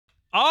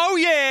Oh,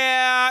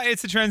 yeah.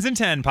 It's the Trends in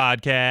 10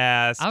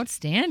 podcast.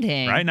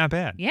 Outstanding. Right? Not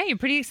bad. Yeah, you're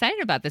pretty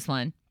excited about this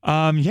one.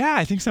 Yeah,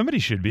 I think somebody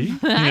should be.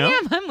 I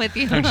am. I'm with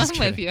you. I'm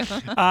with you.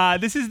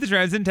 This is the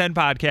Trends in 10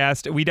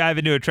 podcast. We dive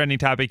into a trending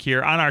topic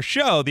here on our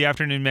show, The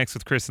Afternoon Mix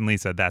with Chris and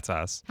Lisa. That's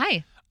us.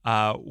 Hi.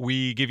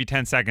 We give you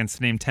 10 seconds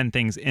to name 10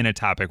 things in a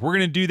topic. We're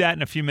going to do that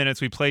in a few minutes.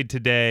 We played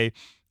today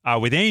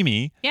with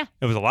Amy. Yeah.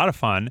 It was a lot of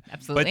fun.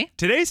 Absolutely. But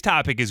today's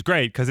topic is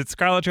great because it's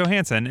Scarlett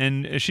Johansson,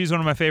 and she's one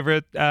of my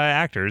favorite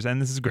actors,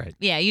 and this is great.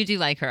 Yeah, you do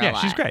like her a lot. Yeah,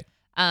 she's great.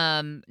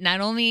 Not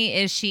only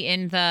is she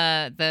in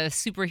the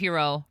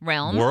superhero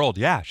realm. World,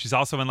 yeah. She's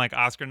also in like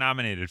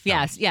Oscar-nominated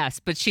films. Yes.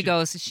 But she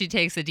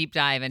takes a deep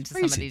dive into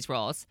some of these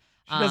roles.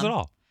 She does it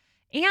all.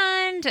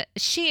 And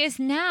she is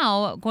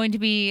now going to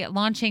be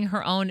launching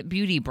her own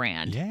beauty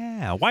brand.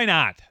 Yeah, why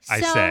not?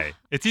 I say.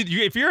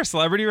 If you're a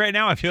celebrity right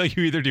now, I feel like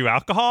you either do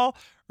alcohol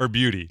or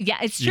beauty. Yeah,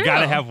 it's true. You got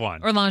to have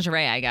one. Or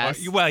lingerie, I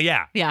guess. Well,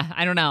 yeah. Yeah,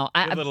 I don't know.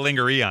 A little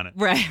lingerie on it.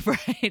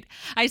 Right.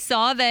 I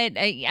saw that.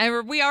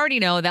 We already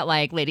know that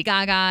like Lady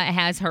Gaga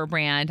has her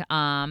brand.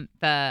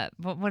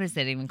 What is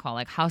it even called?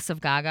 Like House of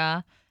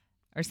Gaga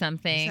or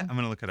something. I'm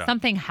gonna look it up.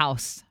 Something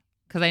House,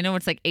 because I know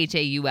it's like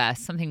HAUS.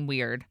 Something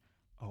weird.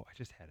 Oh, I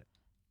just had it.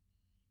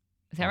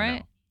 Is that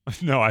right?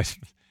 No,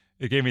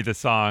 it gave me the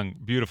song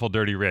 "Beautiful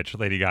Dirty Rich,"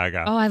 Lady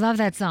Gaga. Oh, I love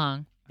that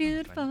song.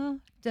 Beautiful,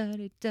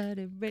 dirty,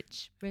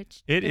 rich.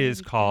 It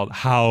is called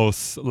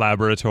House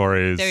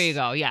Laboratories. There you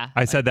go. Yeah.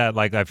 I said that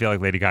like I feel like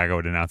Lady Gaga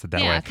would announce it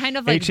that way. Yeah, kind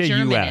of like HAUS.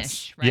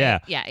 Germanish, right? Yeah.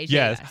 Yeah, HAUS.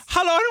 Yes.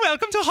 Hello and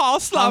welcome to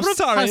House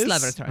Laboratories. House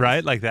Laboratories.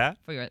 Right, like that.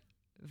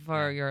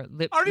 For your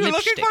lip. Are you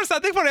lipstick. looking for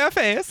something for your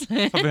face?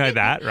 Something like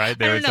that, right?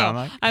 They I would don't know. sound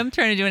like. I'm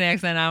trying to do an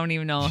accent. I don't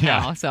even know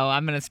how, so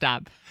I'm gonna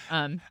stop.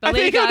 But I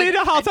think you need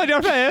a house on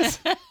your face.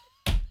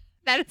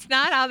 That is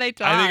not how they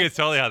talk. I think it's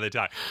totally how they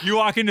talk. You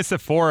walk into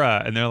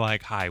Sephora and they're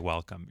like, "Hi,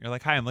 welcome." You're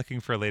like, "Hi, I'm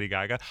looking for Lady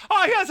Gaga."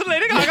 "Oh, yes,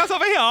 Lady Gaga's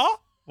over here."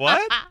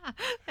 What?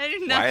 I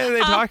didn't know. Why are they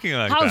talking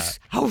like that?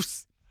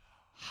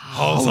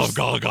 House of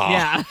Gaga.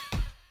 Yeah.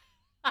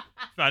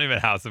 It's not even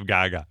House of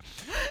Gaga.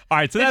 All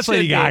right, so that's It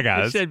Lady should be.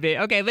 Gaga's. It should be.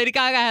 Okay, Lady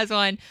Gaga has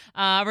one.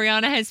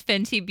 Rihanna has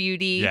Fenty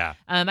Beauty. Yeah.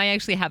 I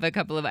actually have a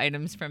couple of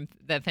items from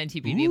the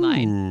Fenty Beauty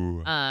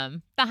line.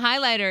 The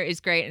highlighter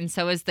is great, and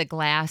so is the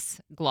glass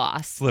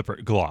gloss. Slipper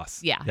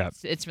gloss. Yeah, Yep.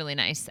 it's really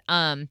nice.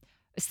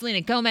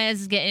 Selena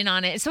Gomez is getting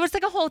on it. So it's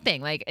like a whole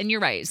thing. Like, and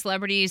you're right.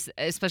 Celebrities,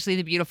 especially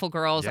the beautiful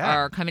girls,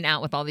 are coming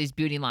out with all these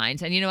beauty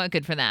lines. And you know what?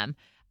 Good for them.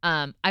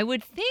 I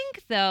would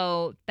think,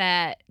 though,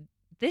 that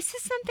this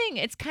is something,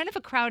 it's kind of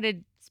a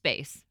crowded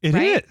space. It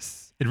right?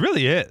 is. It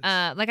really is.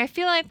 Like, I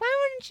feel like, why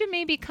wouldn't you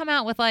maybe come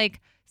out with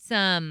like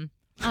some,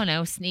 I don't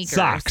know, sneakers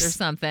Socks. or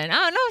something? I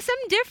don't know,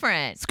 something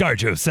different.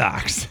 ScarJo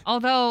socks.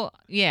 Although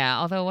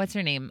what's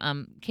her name?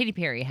 Katy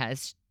Perry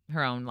has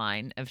her own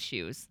line of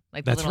shoes.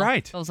 Like That's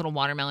right. Those little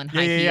watermelon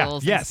high Yeah.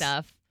 heels Yes.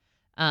 and stuff.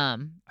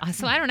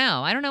 So I don't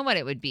know. I don't know what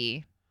it would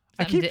be.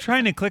 I keep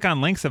trying to click on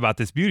links about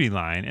this beauty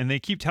line, and they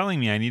keep telling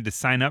me I need to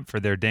sign up for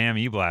their damn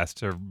e-blast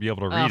to be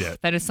able to read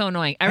it. That is so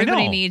annoying.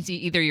 Everybody know. needs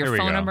either your There we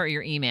phone go. number or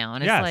your email.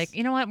 And Yes. it's like,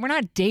 you know what? We're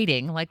not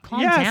dating. Like,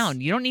 calm Yes.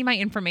 down. You don't need my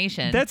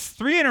information. That's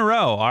 3 in a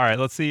row. All right,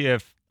 let's see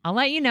if... I'll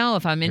let you know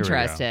if I'm Here we go.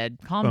 interested.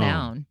 Calm Boom.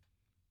 down.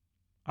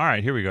 All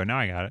right, here we go. Now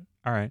I got it.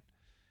 All right.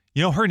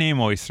 You know, her name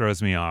always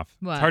throws me off.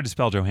 What? It's hard to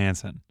spell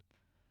Johansson.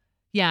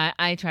 Yeah,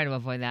 I try to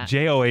avoid that.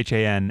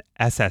 Johansson.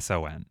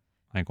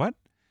 Like, what?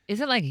 Is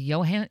it like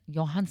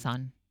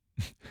Johansson?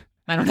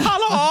 I don't know.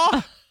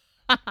 Hello.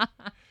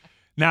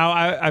 Now,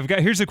 I've got,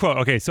 here's a quote.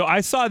 Okay, so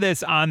I saw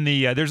this on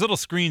the, there's little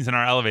screens in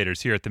our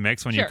elevators here at the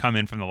Mix when you Sure. come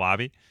in from the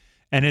lobby.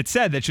 And it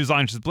said that she was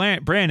launching this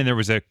brand, and there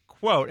was a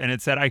quote, and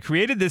it said, "I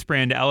created this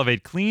brand to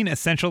elevate clean,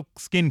 essential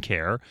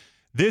skincare.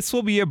 This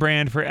will be a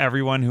brand for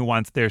everyone who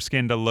wants their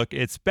skin to look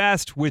its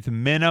best with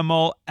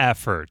minimal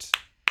effort."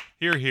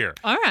 Hear, hear.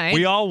 All right.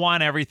 We all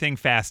want everything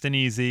fast and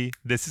easy.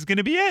 This is going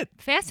to be it.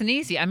 Fast and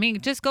easy. I mean,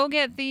 just go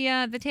get the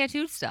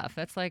tattooed stuff.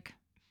 That's like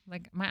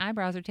my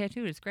eyebrows are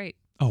tattooed. It's great.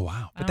 Oh,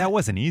 wow. But that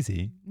wasn't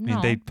easy. I mean,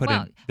 No. they put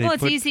Well, in... They it's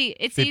put, easy.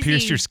 It's they easy.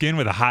 pierced your skin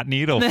with a hot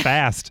needle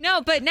fast.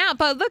 No, but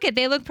look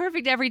they look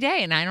perfect every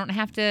day, and I don't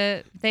have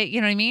to. You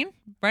know what I mean?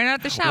 Right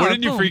out the shower.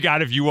 Wouldn't you boom. freak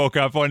out if you woke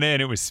up one day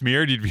and it was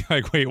smeared? You'd be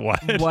like, wait,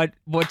 what?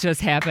 What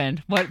just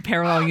happened? What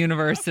parallel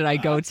universe did I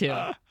go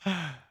to?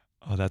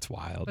 Oh, that's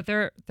wild. But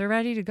they're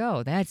ready to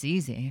go. That's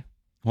easy.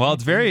 Well,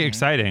 it's very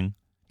exciting.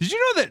 Did you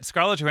know that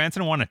Scarlett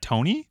Johansson won a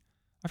Tony?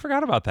 I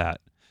forgot about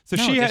that. So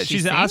No, does she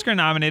she's sing? Oscar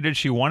nominated.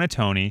 She won a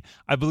Tony.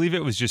 I believe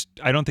it was just,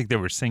 I don't think there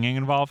was singing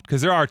involved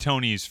because there are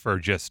Tonys for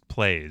just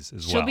plays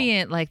as well. She'll be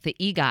in like the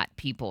EGOT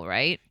people,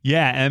 right?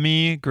 Yeah,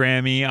 Emmy,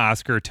 Grammy,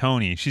 Oscar,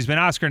 Tony. She's been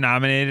Oscar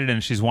nominated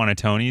and she's won a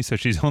Tony, so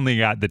she's only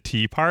got the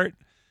T part.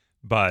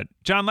 But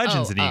John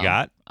Legend's an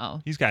EGOT. Oh.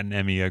 He's got an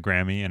Emmy, a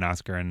Grammy, an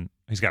Oscar, and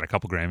he's got a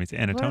couple Grammys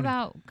and a What Tony.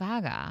 about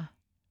Gaga?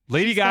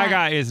 Lady She's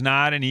Gaga is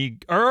not an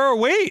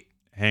wait.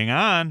 Hang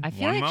on. I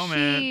feel One like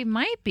moment. she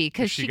might be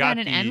because She she got got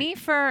an the- Emmy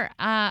for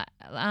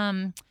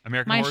American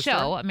my Horror show,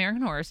 Story?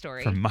 American Horror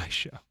Story. For my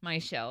show.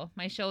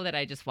 My show that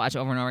I just watch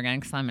over and over again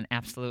because I'm an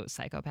absolute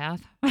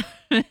psychopath.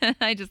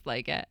 I just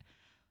like it.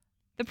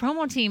 The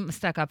promo team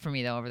stuck up for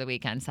me, though, over the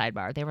weekend,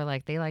 sidebar. They were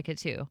like, they like it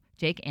too.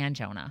 Jake and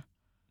Jonah.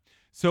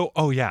 So,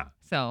 oh, yeah.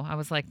 So I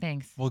was like,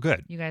 thanks. Well,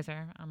 good. You guys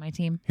are on my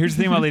team. Here's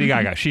the thing about Lady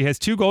Gaga. She has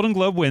 2 Golden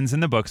Globe wins in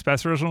the books,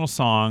 Best Original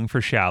Song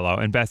for Shallow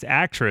and Best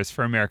Actress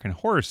for American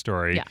Horror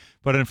Story. Yeah.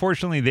 But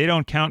unfortunately, they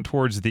don't count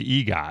towards the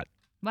EGOT.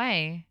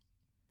 Why?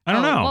 I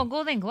don't know. Well,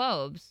 Golden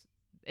Globes,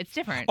 it's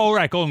different. Oh,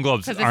 right. Golden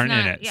Globes aren't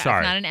in it. Yeah,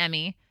 Sorry. it's not an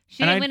Emmy.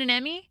 She didn't win an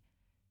Emmy?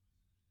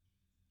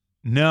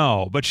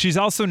 No, but she's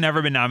also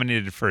never been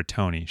nominated for a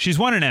Tony. She's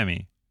won an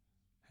Emmy.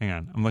 Hang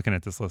on. I'm looking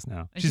at this list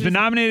now. She's been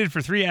nominated for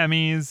 3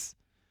 Emmys.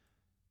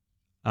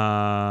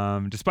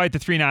 Despite the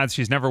 3 nods,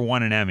 she's never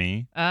won an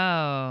Emmy.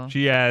 Oh.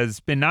 She has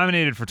been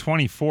nominated for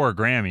 24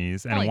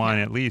 Grammys and won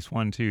cow. at least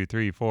 1, 2,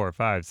 3, 4,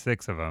 5,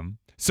 6 of them.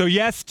 So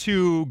yes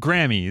to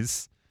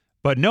Grammys,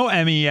 but no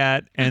Emmy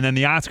yet. And then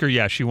the Oscar,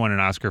 she won an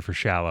Oscar for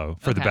Shallow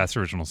for the Best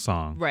Original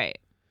Song. Right.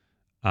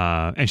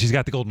 And she's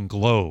got the Golden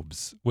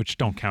Globes, which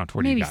don't count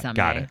toward Maybe EGOT. someday.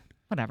 Got it.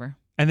 Whatever.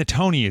 And the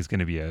Tony is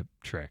going to be a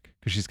trick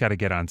because she's got to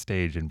get on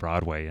stage in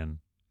Broadway and.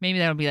 Maybe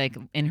that'll be like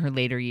in her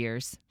later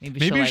years.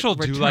 Maybe she'll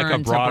do like a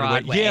return to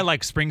Broadway. Yeah,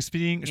 like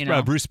Springsteen. You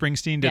know? Bruce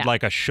Springsteen did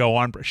like a show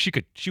on. She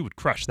would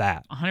crush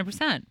that.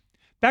 100%.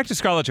 Back to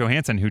Scarlett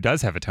Johansson, who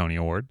does have a Tony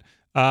Award,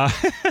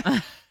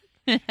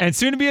 and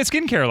soon to be a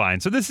skincare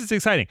line. So this is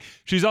exciting.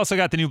 She's also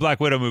got the new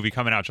Black Widow movie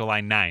coming out July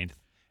 9th,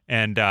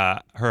 and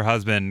her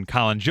husband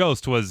Colin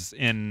Jost was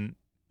on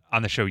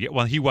the show.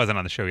 Well, he wasn't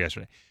on the show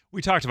yesterday.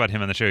 We talked about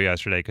him on the show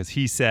yesterday because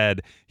he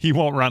said he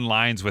won't run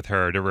lines with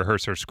her to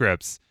rehearse her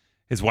scripts.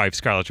 His wife,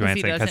 Scarlett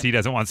Johansson, because he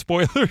doesn't want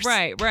spoilers.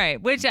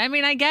 Right. Which, I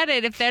mean, I get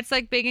it. If that's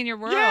like big in your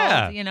world,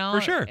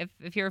 for sure.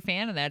 If you're a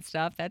fan of that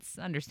stuff, that's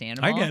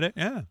understandable. I get it,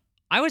 yeah.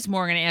 I was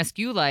more going to ask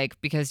you, like,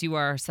 because you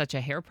are such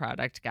a hair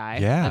product guy.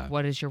 Yeah. Like,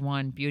 what is your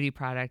one beauty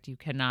product you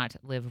cannot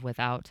live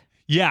without?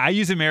 Yeah, I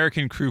use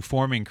American Crew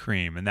Forming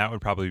Cream, and that would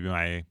probably be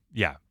my,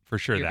 for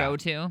sure. Your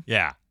go-to?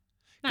 Yeah.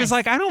 Because,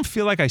 I don't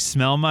feel like I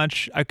smell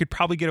much. I could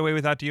probably get away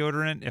without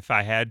deodorant if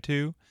I had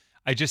to.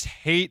 I just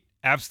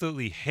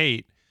absolutely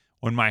hate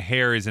when my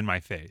hair is in my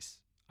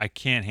face. I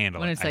can't handle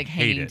it. When it's like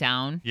hanging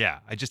down? Yeah,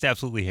 I just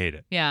absolutely hate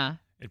it. Yeah.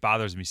 It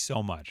bothers me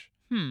so much.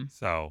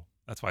 So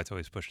that's why it's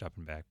always pushed up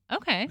and back.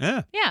 Okay.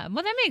 Yeah. Yeah,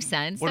 well, that makes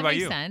sense. What about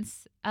you? That makes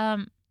sense.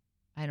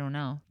 I don't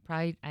know.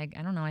 Probably, I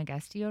don't know, I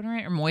guess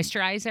deodorant or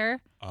moisturizer.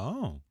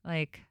 Oh.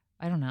 Like,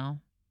 I don't know.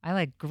 I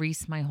like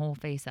grease my whole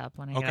face up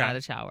when I get out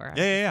of the shower.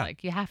 Yeah.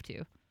 Like, you have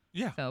to.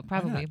 Yeah. So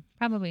probably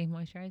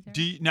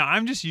moisturizer. Now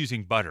I'm just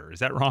using butter. Is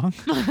that wrong?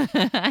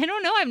 I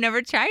don't know. I've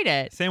never tried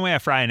it. Same way I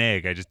fry an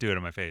egg. I just do it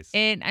on my face.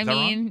 Your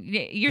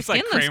skin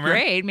like looks Kramer.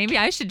 great. Maybe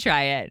I should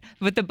try it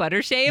with the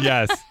butter shave.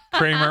 Yes.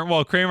 Kramer.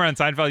 Well, Kramer on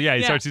Seinfeld. Yeah.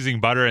 He starts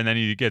using butter and then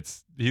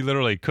he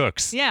literally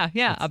cooks. Yeah.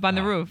 Up on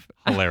the roof.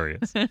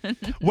 Hilarious.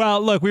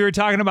 Well, look, we were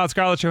talking about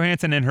Scarlett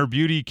Johansson and her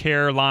beauty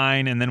care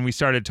line, and then we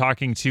started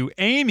talking to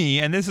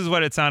Amy, and this is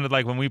what it sounded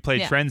like when we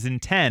played Trends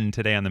in 10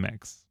 today on The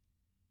Mix.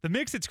 The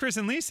Mix, it's Chris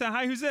and Lisa.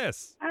 Hi, who's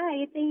this?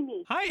 Hi, it's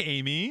Amy. Hi,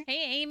 Amy.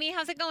 Hey, Amy.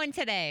 How's it going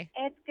today?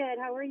 It's good.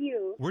 How are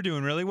you? We're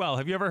doing really well.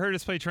 Have you ever heard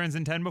us play Trends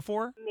in 10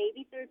 before?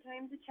 Maybe third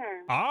time's a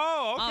charm.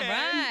 Oh, okay. All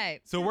right.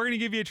 So we're going to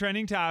give you a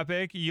trending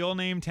topic. You'll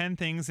name 10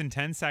 things in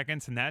 10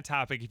 seconds in that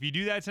topic. If you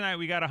do that tonight,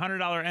 we got a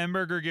 $100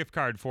 Hamburger gift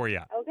card for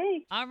you.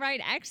 Okay. All right,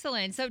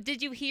 excellent. So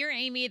did you hear,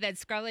 Amy, that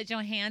Scarlett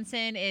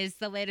Johansson is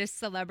the latest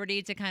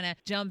celebrity to kind of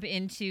jump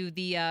into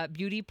the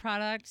beauty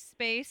product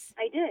space?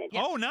 I did.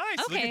 Yeah. Oh, nice.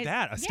 Look Okay. at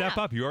that. A step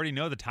up. You already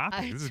know the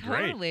topic. This is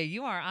great. Totally.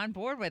 You are on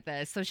board with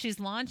this. So she's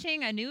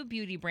launching a new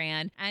beauty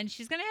brand, and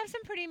she's going to have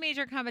some pretty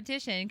major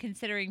competition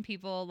considering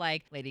people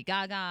like Lady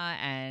Gaga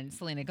and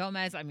Selena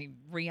Gomez. I mean,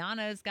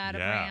 Rihanna's got a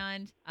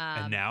brand.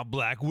 And now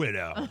Black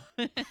Widow.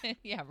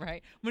 Yeah,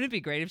 right. Wouldn't it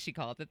be great if she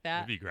called it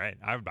that? It'd be great.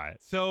 I would buy it.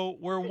 So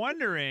we're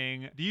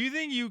wondering, do you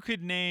think you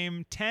could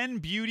name 10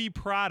 beauty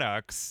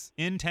products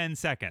in 10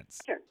 seconds?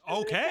 Sure.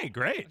 Okay,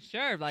 great.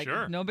 Sure,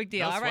 Sure. no big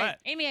deal. No All right, sweat.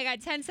 Amy, I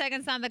got 10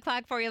 seconds on the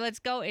clock for you. Let's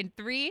go in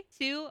 3,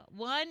 2,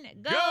 1,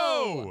 go.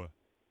 Go.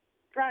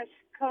 Brush,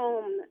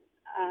 comb,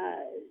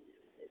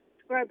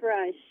 scrub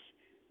brush,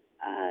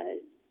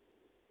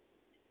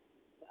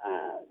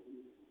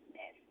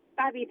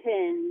 bobby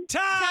pin.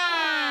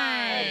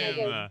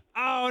 Time!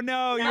 Oh,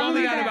 no, you Now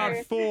only we're got better.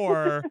 about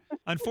 4.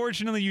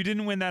 Unfortunately, you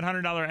didn't win that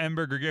 $100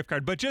 Hamburger gift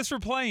card. But just for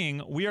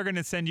playing, we are going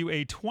to send you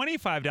a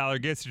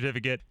 $25 gift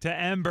certificate to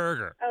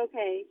Hamburger.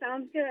 Okay,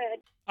 sounds good.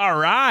 All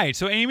right.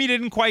 So Amy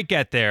didn't quite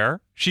get there.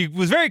 She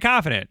was very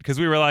confident because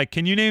we were like,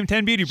 can you name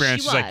 10 beauty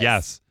brands? She She's like, was.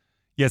 yes.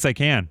 Yes, I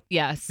can.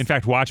 Yes. In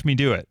fact, watch me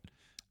do it.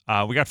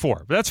 We got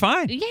 4, but that's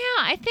fine. Yeah,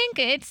 I think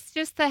it's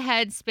just the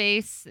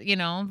headspace,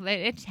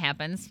 it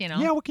happens,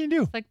 Yeah, what can you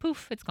do? It's like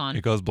poof, it's gone.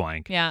 It goes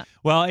blank. Yeah.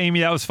 Well,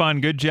 Amy, that was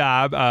fun. Good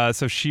job.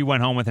 So she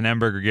went home with an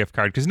Hamburger gift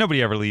card because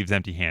nobody ever leaves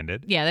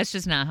empty-handed. Yeah, that's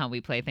just not how we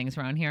play things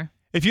around here.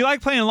 If you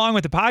like playing along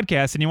with the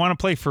podcast and you want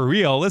to play for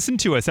real, listen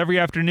to us every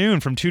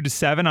afternoon from 2 to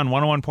 7 on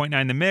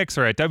 101.9 The Mix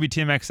or at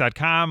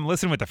WTMX.com.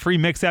 Listen with the free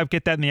Mix app.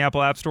 Get that in the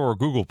Apple App Store or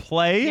Google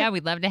Play. Yeah,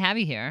 we'd love to have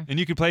you here. And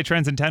you can play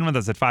Trends in 10 with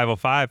us at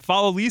 5:05.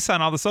 Follow Lisa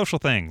on all the social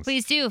things.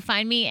 Please do.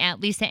 Find me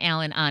at Lisa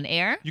Allen on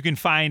air. You can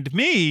find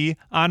me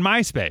on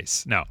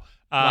MySpace. No.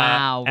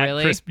 Wow, at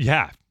really?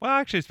 Yeah. Well,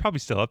 actually, it's probably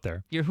still up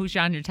there. Who's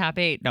on your top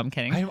 8? No, I'm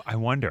kidding. I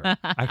wonder.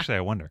 Actually,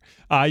 I wonder.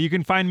 You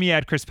can find me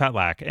at Chris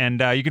Petlak.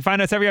 And you can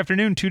find us every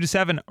afternoon, 2 to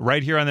 7,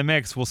 right here on The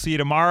Mix. We'll see you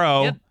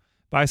tomorrow. Yep.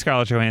 Bye,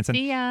 Scarlett Johansson.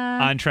 See ya.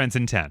 On Trends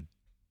in 10.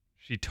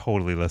 She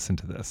totally listened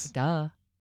to this. Duh.